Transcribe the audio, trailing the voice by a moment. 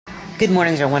Good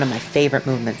mornings are one of my favorite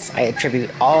movements. I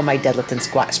attribute all my deadlift and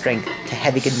squat strength to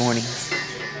heavy good mornings.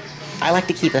 I like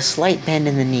to keep a slight bend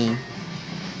in the knee,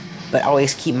 but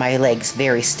always keep my legs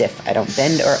very stiff. I don't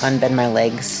bend or unbend my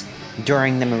legs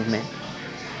during the movement.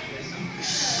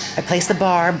 I place the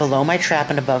bar below my trap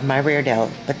and above my rear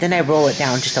delt, but then I roll it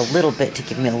down just a little bit to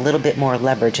give me a little bit more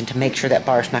leverage and to make sure that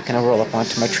bar's not going to roll up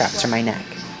onto my traps or my neck.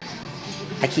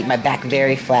 I keep my back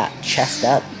very flat, chest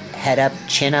up, head up,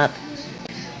 chin up.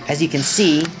 As you can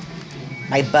see,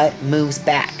 my butt moves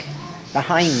back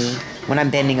behind me when I'm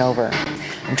bending over.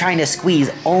 I'm trying to squeeze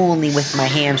only with my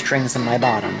hamstrings and my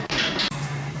bottom.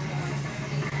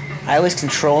 I always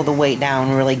control the weight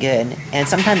down really good, and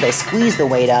sometimes I squeeze the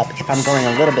weight up if I'm going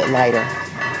a little bit lighter.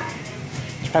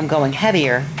 If I'm going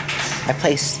heavier, I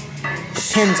place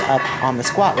the pins up on the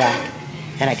squat rack,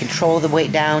 and I control the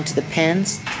weight down to the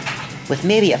pins with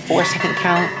maybe a 4-second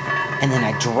count, and then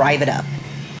I drive it up.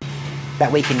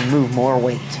 That way you can move more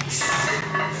weight.